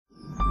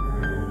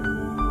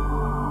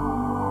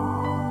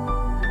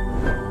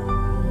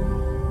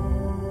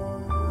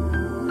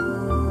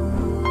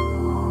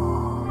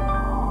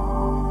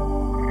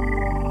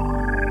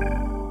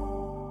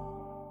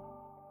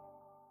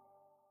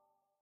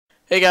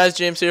Hey guys,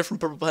 James here from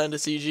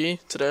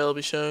PurplePandaTG. Today I'll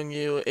be showing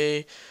you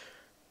a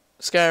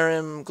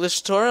Skyrim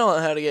glitch tutorial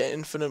on how to get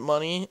infinite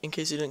money. In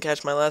case you didn't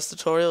catch my last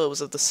tutorial, it was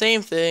of the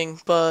same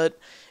thing, but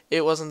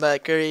it wasn't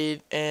that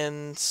great,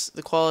 and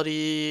the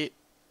quality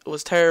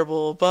was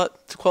terrible,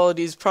 but the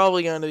quality is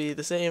probably going to be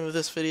the same with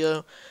this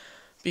video,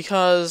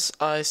 because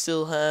I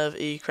still have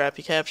a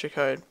crappy capture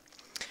card.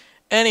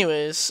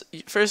 Anyways,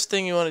 first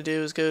thing you want to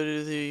do is go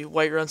to the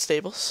Whiterun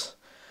stables.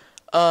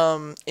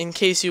 In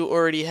case you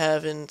already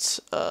haven't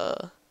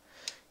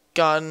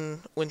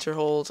gotten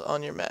Winterhold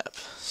on your map.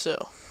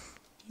 So,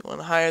 you want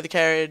to hire the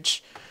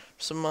carriage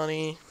for some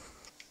money.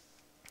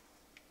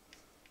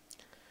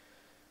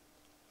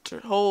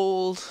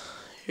 Winterhold,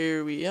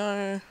 here we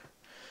are.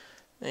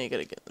 Now you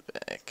gotta get in the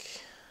back.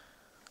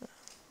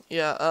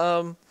 Yeah,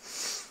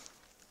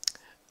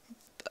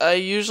 I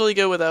usually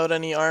go without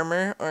any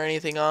armor or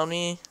anything on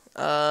me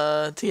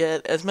to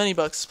get as many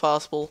bucks as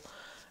possible,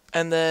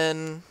 and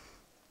then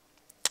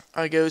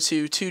I go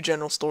to two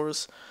general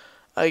stores.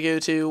 I go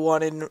to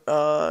one in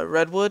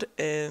Redwood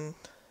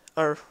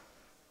or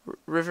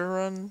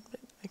Riverrun.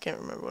 I can't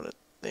remember what its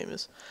name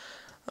is.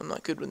 I'm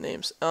not good with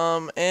names.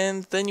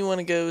 And then you want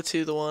to go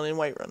to the one in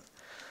Whiterun.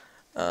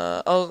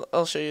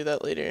 I'll show you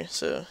that later,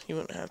 so you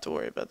won't have to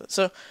worry about that.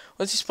 So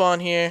once you spawn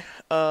here,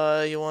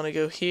 you want to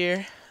go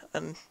here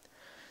and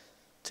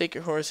take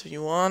your horse if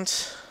you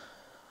want.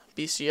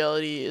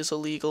 Bestiality is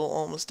illegal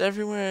almost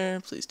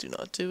everywhere. Please do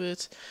not do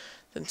it.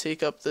 Then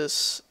take up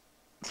this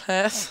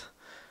path,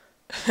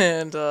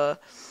 and the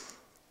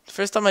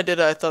first time I did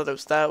it I thought it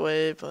was that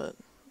way, but it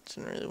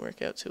didn't really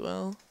work out too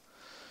well.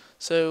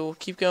 So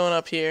keep going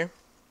up here,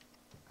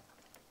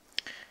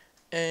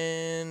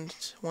 and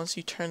once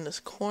you turn this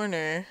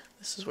corner,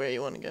 this is where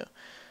you want to go.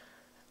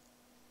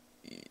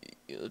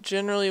 You'll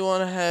generally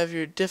want to have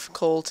your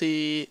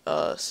difficulty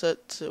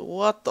set to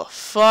what the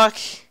fuck?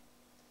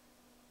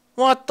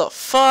 What the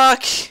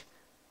fuck?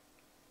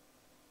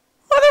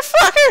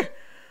 Motherfucker!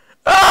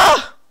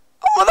 Ah!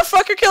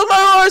 Motherfucker killed my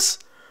horse!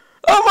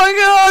 Oh my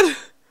god!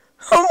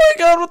 Oh my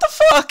god, what the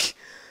fuck?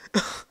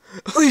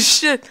 Holy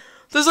shit!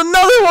 There's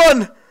another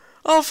one!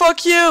 Oh,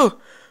 fuck you!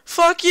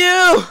 Fuck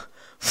you!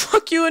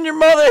 Fuck you and your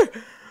mother!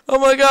 Oh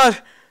my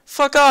god!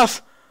 Fuck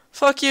off!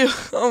 Fuck you!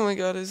 Oh my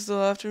god, he's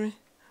still after me?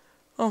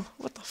 Oh,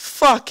 what the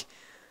fuck?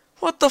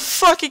 What the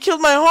fuck? He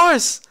killed my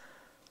horse!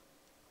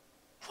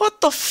 What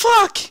the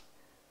fuck?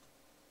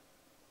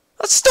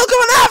 That's still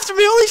going after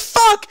me! Holy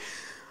fuck!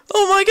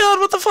 Oh my god,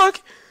 what the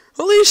fuck?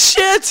 Holy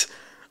shit!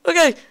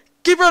 Okay,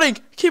 keep running,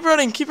 keep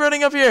running, keep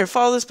running up here.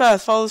 Follow this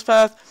path, follow this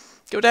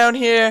path. Go down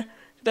here,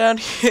 down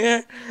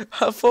here.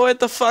 Avoid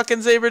the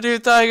fucking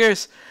saber-tooth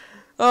tigers.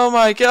 Oh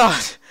my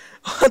god.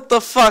 What the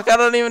fuck? I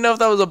don't even know if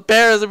that was a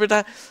bear or a saber-tooth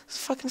tiger. Is he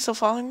fucking still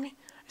following me? Are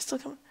you still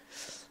coming?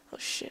 Oh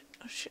shit,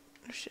 oh shit,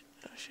 oh shit,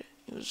 oh shit.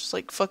 He was just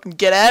like, fucking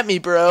get at me,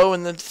 bro.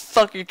 And the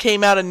fucker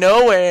came out of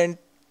nowhere and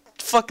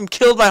fucking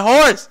killed my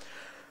horse.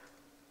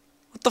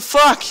 What the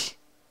fuck?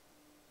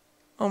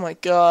 Oh my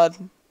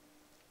god.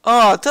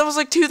 Oh, that was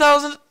like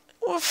 2,000.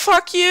 Well,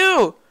 fuck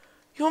you.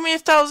 You owe me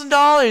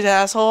 $1,000,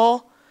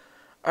 asshole.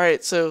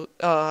 Alright, so,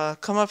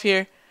 come up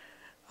here.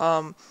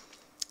 Don't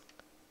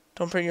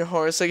bring your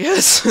horse, I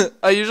guess.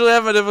 I usually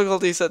have my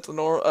difficulty set to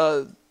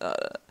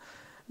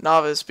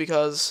novice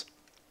because,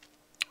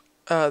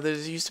 there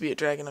used to be a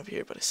dragon up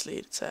here, but I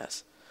slayed its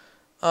ass.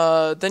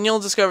 Then you'll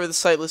discover the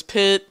sightless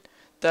pit.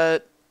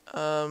 That,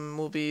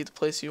 will be the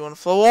place you want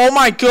to flow. Oh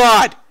my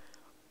god!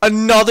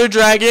 Another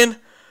dragon?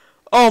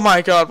 Oh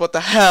my god, what the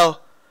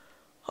hell?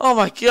 Oh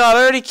my god,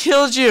 I already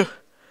killed you!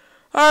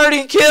 I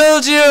already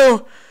killed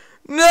you!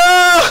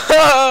 No!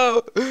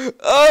 Oh,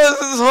 this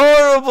is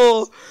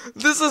horrible!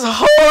 This is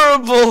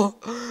horrible!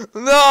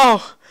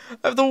 No!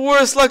 I have the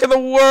worst luck in the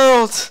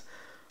world!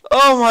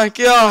 Oh my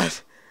god!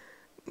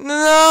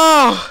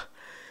 No!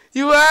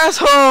 You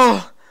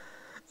asshole!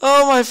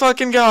 Oh my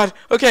fucking god!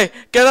 Okay,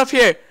 get up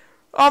here!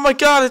 Oh my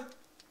god!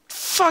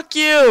 Fuck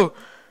you!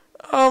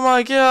 Oh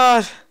my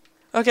god!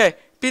 Okay.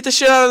 Beat the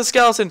shit out of the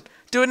skeleton.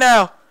 Do it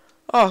now.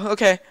 Oh,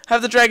 okay.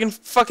 Have the dragon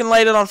fucking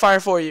light it on fire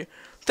for you.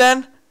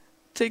 Then,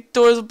 take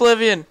Doors of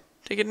Oblivion.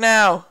 Take it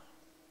now.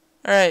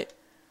 Alright.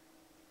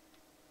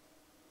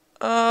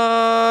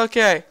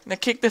 Okay. Now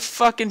kick the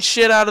fucking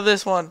shit out of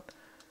this one.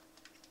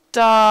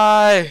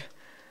 Die.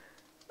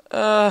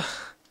 Kill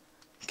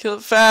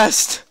it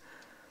fast.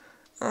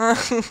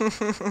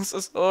 This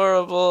is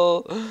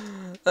horrible.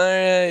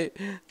 Alright.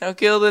 Now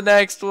kill the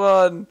next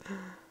one.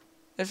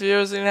 If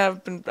yours didn't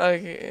have been,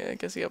 okay, I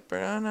guess he got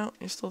burned. Oh no,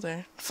 you're still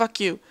there. Fuck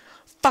you.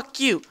 Fuck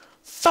you.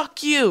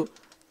 Fuck you.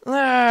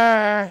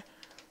 Arrgh.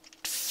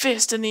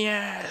 Fist in the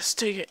ass.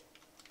 Take it.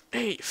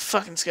 Hey, you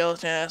fucking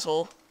skeleton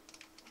asshole.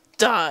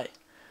 Die.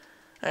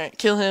 Alright,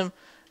 kill him.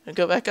 And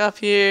go back up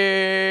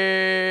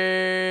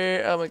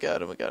here. Oh my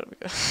god, oh my god, oh my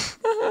god.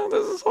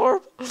 This is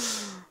horrible.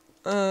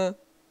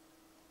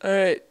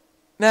 Alright.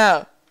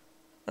 Now.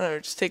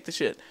 Alright, just take the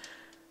shit.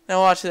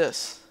 Now watch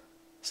this.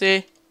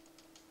 See?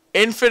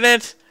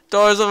 Infinite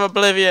Doors of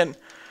Oblivion.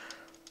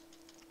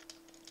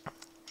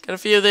 Get a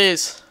few of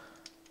these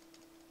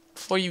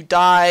before you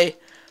die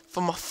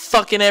from a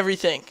fucking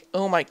everything.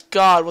 Oh my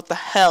god, what the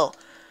hell?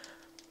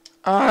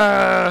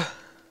 It's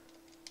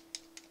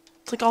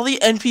like all the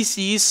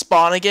NPCs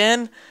spawn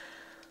again.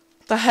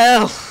 What the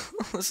hell?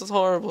 This is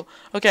horrible.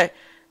 Okay,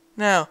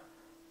 now.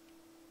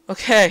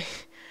 Okay,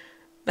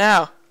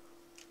 now.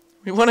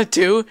 What we want to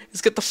do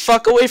is get the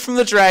fuck away from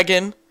the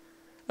dragon.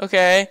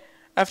 Okay,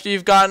 after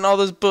you've gotten all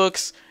those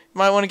books, you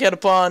might want to get a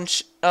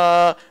bunch.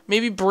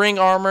 Maybe bring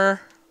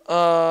armor.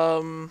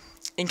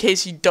 In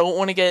case you don't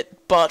want to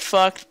get butt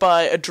fucked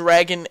by a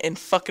dragon and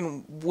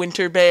fucking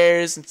winter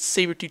bears and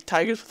saber-toothed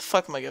tigers. What the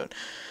fuck am I going?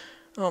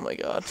 Oh my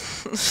god.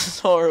 This is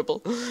horrible.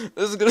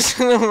 This is gonna.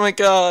 Oh my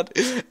god.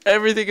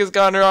 Everything has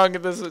gone wrong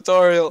in this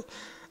tutorial.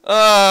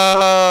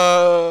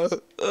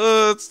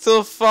 It's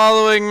still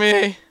following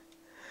me.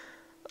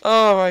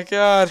 Oh my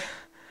god.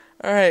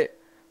 Alright.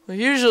 Well,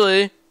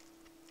 usually,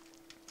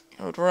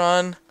 I would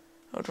run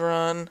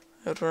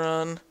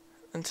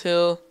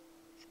until.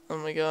 Oh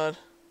my god.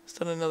 Is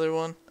that another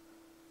one?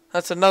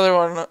 That's another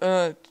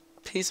one.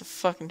 Piece of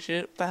fucking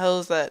shit. What the hell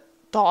is that?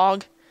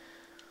 Dog?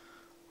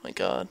 Oh my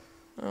god.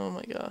 Oh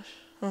my gosh.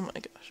 Oh my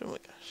gosh. Oh my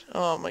gosh.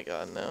 Oh my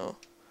god, no.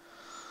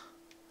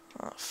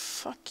 Oh,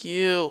 fuck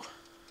you.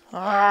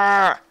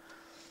 Ah!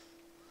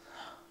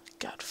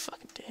 God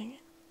fucking dang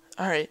it.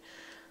 Alright.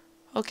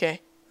 Okay.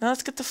 Now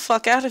let's get the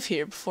fuck out of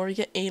here before we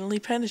get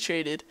anally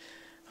penetrated.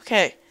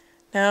 Okay.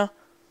 Now,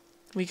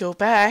 we go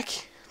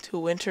back to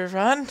Winter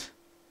Run.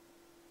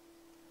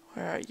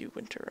 Where are you,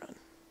 Winter Run?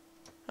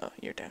 Oh,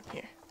 you're down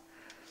here.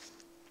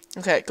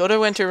 Okay, go to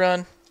Winter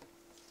Run.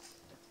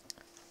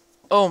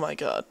 Oh my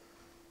god.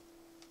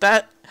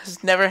 That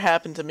has never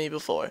happened to me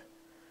before.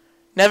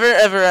 Never,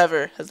 ever,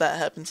 ever has that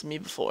happened to me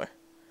before.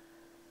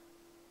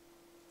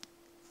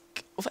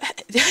 I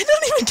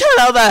don't even get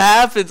how that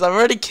happens. I've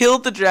already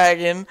killed the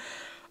dragon.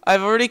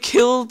 I've already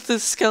killed the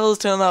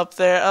skeleton up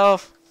there.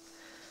 Oh,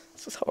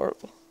 this is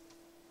horrible.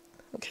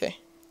 Okay.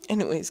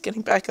 Anyways,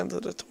 getting back onto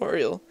the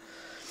tutorial.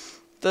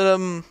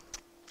 The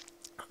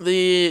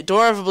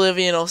Door of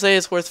Oblivion, I'll say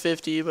it's worth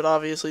 50, but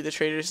obviously the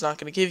trader's not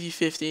going to give you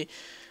 50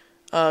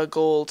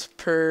 gold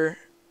per.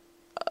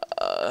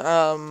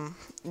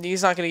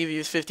 He's not going to give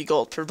you 50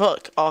 gold per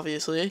book,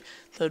 obviously.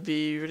 That would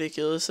be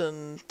ridiculous,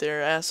 and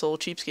they're asshole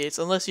cheapskates,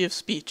 unless you have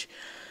speech.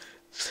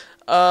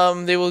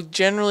 They will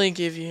generally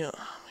give you.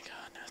 Oh my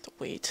god, I have to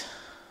wait.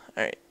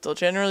 Alright, they'll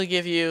generally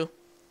give you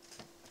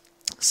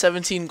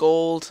 17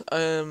 gold.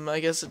 I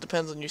guess it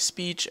depends on your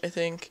speech, I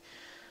think.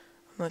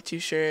 I'm not too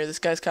sure. This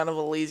guy's kind of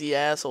a lazy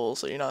asshole,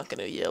 so you're not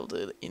gonna be able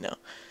to, you know,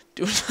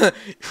 do. You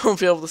won't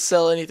be able to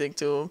sell anything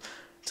to him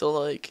till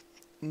like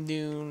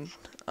noon.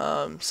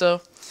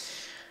 So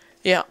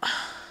yeah.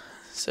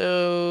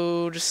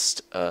 So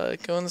just go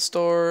in the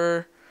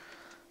store,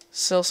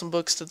 sell some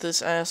books to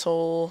this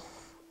asshole.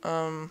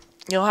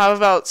 You'll have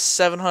about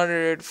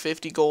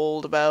 750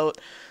 gold about.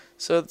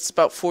 So it's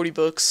about 40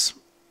 books.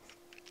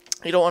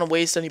 You don't want to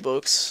waste any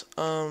books.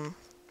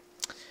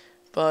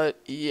 But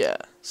yeah,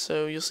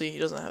 so you'll see he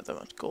doesn't have that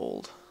much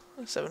gold.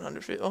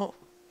 750. Oh,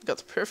 got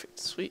the perfect.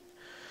 Sweet.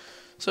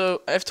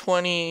 So I have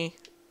 20.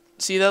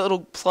 See that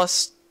little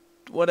plus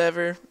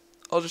whatever?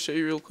 I'll just show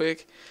you real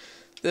quick.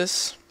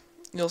 This,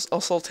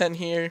 I'll sell 10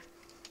 here.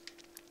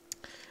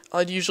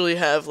 I'd usually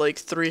have like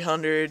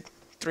 300,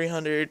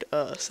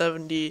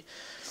 370.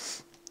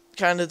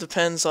 Kind of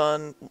depends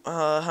on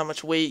how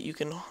much weight you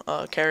can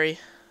carry.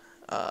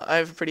 I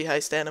have a pretty high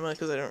stamina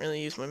because I don't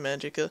really use my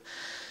magicka.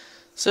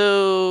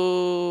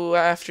 So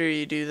after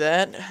you do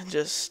that,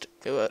 just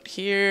go out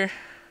here.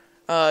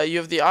 You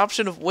have the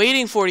option of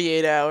waiting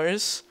 48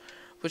 hours,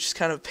 which is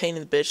kind of a pain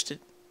in the bitch to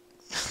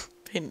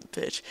pain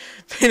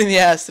in the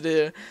ass to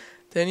do.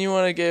 Then you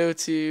want to go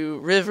to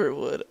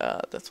Riverwood.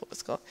 That's what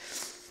it's called.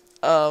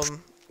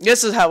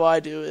 This is how I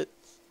do it.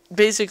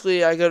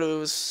 Basically, I go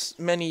to as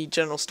many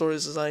general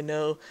stores as I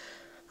know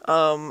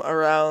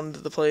around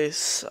the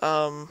place.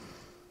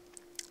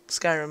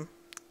 Skyrim,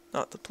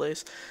 not the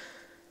place.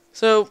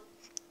 So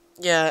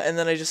yeah, and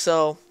then I just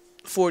sell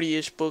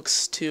 40-ish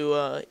books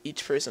to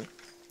each person.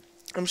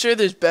 I'm sure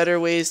there's better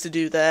ways to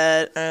do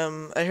that.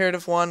 I heard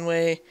of one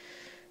way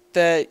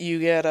that you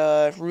get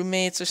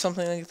roommates or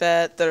something like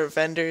that are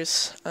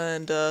vendors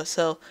and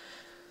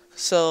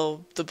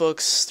sell the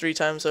books 3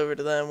 times over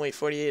to them, wait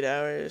 48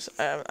 hours.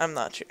 I'm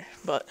not sure,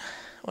 but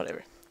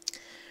whatever.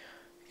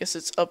 I guess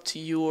it's up to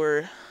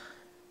your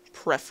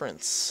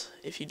preference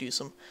if you do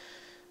some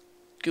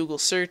Google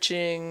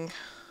searching.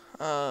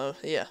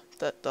 Yeah,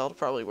 that'll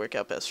probably work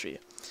out best for you.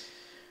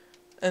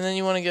 And then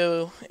you want to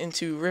go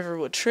into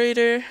Riverwood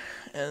Trader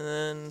and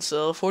then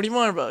sell 40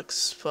 more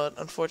bucks. But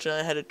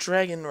unfortunately, I had a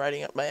dragon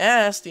riding up my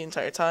ass the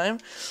entire time,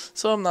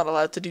 so I'm not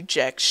allowed to do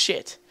jack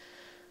shit.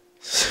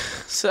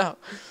 So,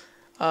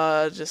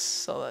 just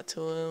sell that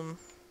to him.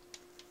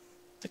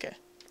 Okay.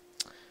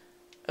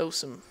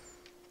 Awesome.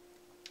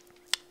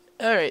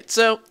 Alright,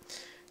 so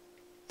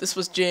this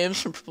was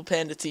James from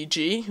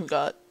PurplePandaTG who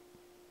got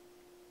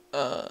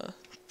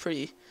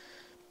pretty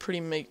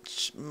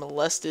much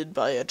molested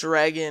by a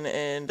dragon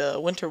and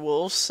winter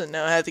wolves, and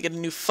now I had to get a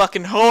new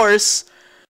fucking horse.